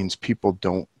that means people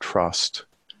don't trust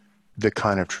the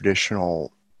kind of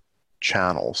traditional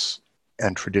channels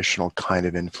and traditional kind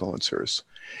of influencers.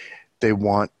 They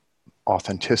want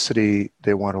authenticity.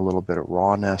 They want a little bit of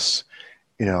rawness.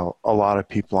 A lot of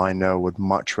people I know would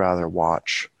much rather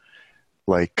watch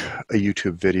like a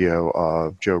YouTube video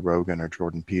of Joe Rogan or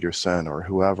Jordan Peterson or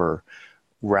whoever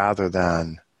rather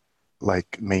than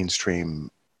like mainstream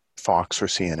Fox or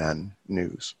CNN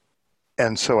news.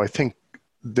 And so I think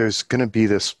there's going to be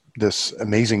this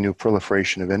amazing new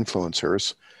proliferation of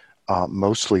influencers,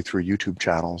 mostly through YouTube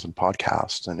channels and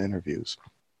podcasts and interviews.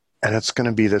 And it's going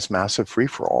to be this massive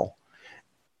free-for-all.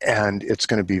 And it's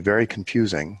going to be very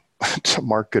confusing to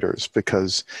marketers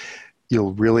because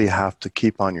you'll really have to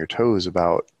keep on your toes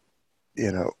about,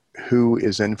 who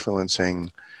is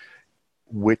influencing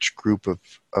which group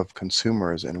of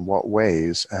consumers in what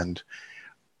ways and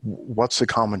what's the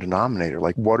common denominator?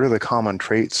 Like, what are the common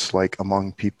traits like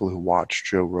among people who watch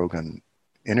Joe Rogan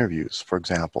interviews, for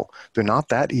example? They're not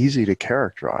that easy to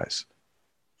characterize,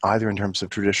 either in terms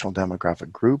of traditional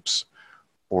demographic groups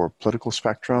or political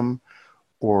spectrum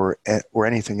or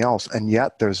anything else. And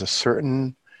yet there's a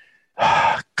certain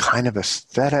kind of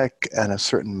aesthetic and a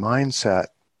certain mindset,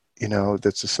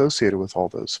 that's associated with all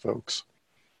those folks.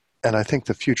 And I think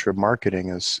the future of marketing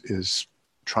is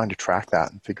trying to track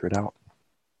that and figure it out.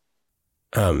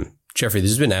 Jeffrey, this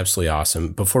has been absolutely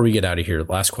awesome. Before we get out of here,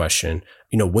 last question.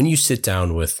 When you sit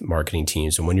down with marketing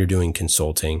teams and when you're doing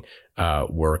consulting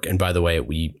work, and by the way,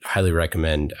 we highly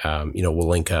recommend, we'll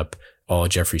link up all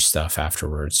Jeffrey's stuff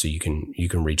afterwards so you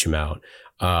can reach him out.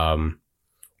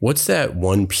 What's that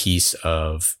one piece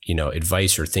of,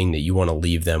 advice or thing that you want to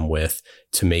leave them with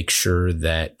to make sure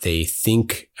that they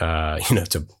think,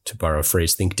 to borrow a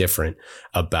phrase, think different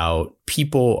about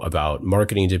people, about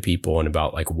marketing to people, and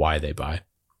about like why they buy?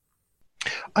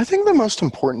 I think the most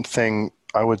important thing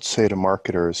I would say to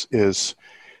marketers is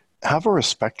have a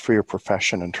respect for your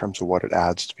profession in terms of what it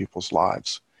adds to people's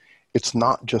lives. It's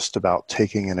not just about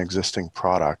taking an existing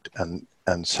product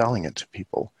and selling it to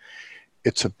people.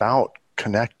 It's about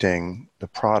connecting the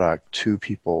product to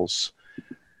people's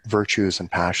virtues and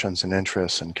passions and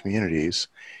interests and communities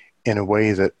in a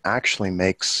way that actually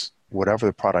makes whatever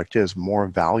the product is more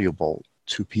valuable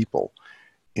to people.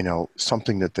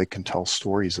 Something that they can tell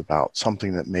stories about,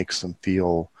 something that makes them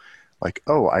feel like,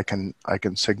 oh, I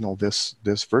can signal this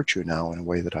virtue now in a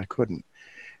way that I couldn't.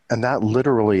 And that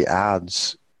literally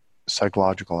adds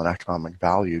psychological and economic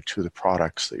value to the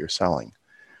products that you're selling.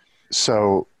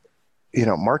 So,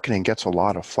 marketing gets a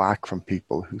lot of flack from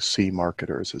people who see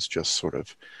marketers as just sort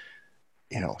of,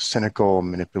 cynical,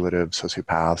 manipulative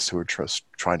sociopaths who are just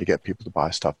trying to get people to buy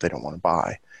stuff they don't want to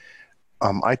buy.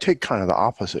 I take kind of the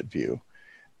opposite view,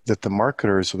 that the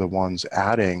marketers are the ones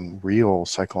adding real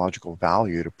psychological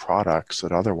value to products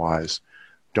that otherwise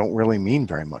don't really mean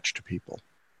very much to people.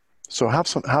 So have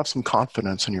some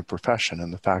confidence in your profession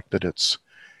and the fact that it's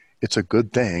a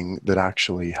good thing that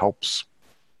actually helps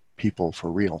people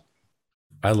for real.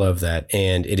 I love that.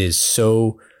 And it is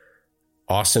so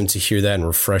awesome to hear that and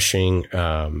refreshing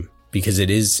because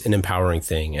it is an empowering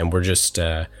thing. And we're just,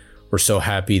 we're so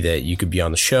happy that you could be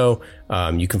on the show.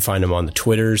 You can find him on the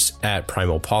Twitters at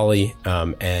Primal Poly,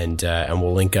 and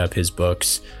we'll link up his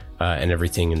books and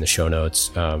everything in the show notes.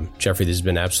 Jeffrey, this has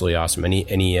been absolutely awesome.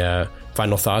 Any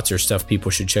final thoughts or stuff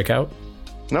people should check out?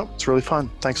 No, it's really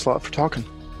fun. Thanks a lot for talking.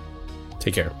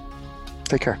 Take care.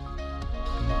 Take care.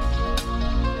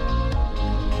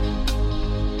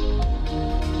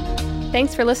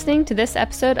 Thanks for listening to this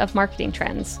episode of Marketing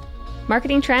Trends.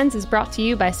 Marketing Trends is brought to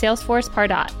you by Salesforce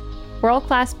Pardot.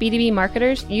 World-class B2B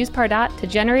marketers use Pardot to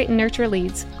generate and nurture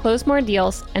leads, close more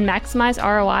deals, and maximize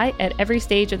ROI at every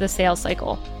stage of the sales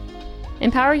cycle.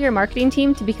 Empower your marketing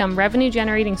team to become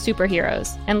revenue-generating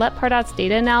superheroes and let Pardot's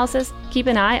data analysis keep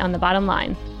an eye on the bottom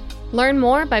line. Learn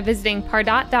more by visiting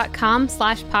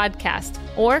pardot.com/podcast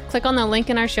or click on the link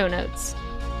in our show notes.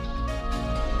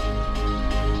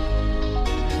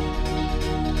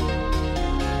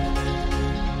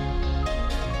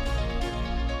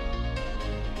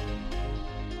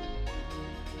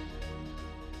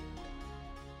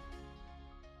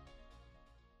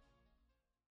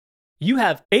 You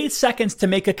have 8 seconds to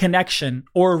make a connection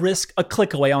or risk a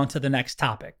click away onto the next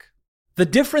topic. The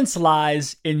difference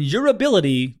lies in your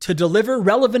ability to deliver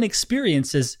relevant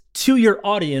experiences to your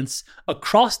audience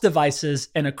across devices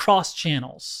and across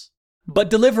channels.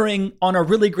 But delivering on a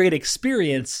really great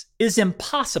experience is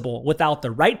impossible without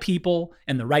the right people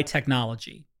and the right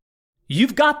technology.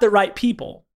 You've got the right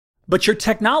people, but your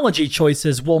technology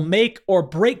choices will make or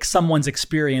break someone's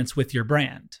experience with your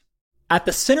brand. At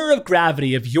the center of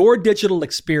gravity of your digital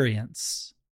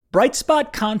experience,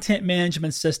 Brightspot Content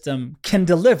Management System can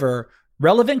deliver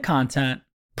relevant content,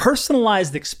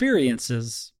 personalized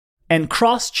experiences, and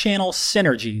cross-channel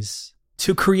synergies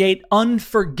to create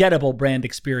unforgettable brand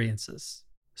experiences,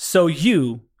 so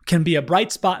you can be a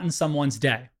bright spot in someone's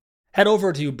day. Head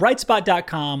over to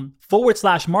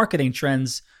brightspot.com/marketing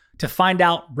trends to find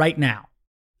out right now.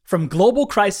 From global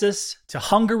crisis to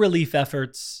hunger relief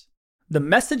efforts, the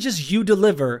messages you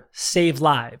deliver save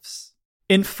lives,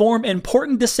 inform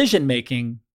important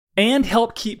decision-making, and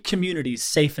help keep communities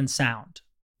safe and sound.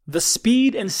 The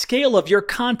speed and scale of your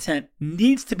content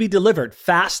needs to be delivered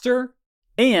faster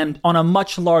and on a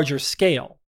much larger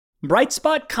scale.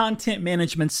 Brightspot Content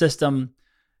Management System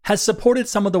has supported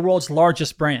some of the world's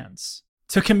largest brands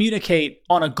to communicate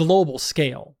on a global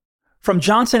scale. From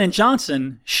Johnson &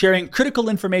 Johnson sharing critical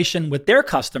information with their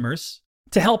customers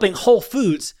to helping Whole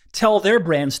Foods tell their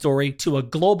brand story to a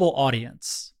global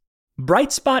audience.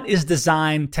 Brightspot is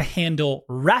designed to handle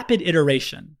rapid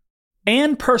iteration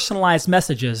and personalized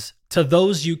messages to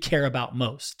those you care about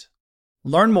most.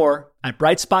 Learn more at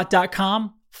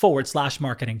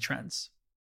brightspot.com/marketing trends.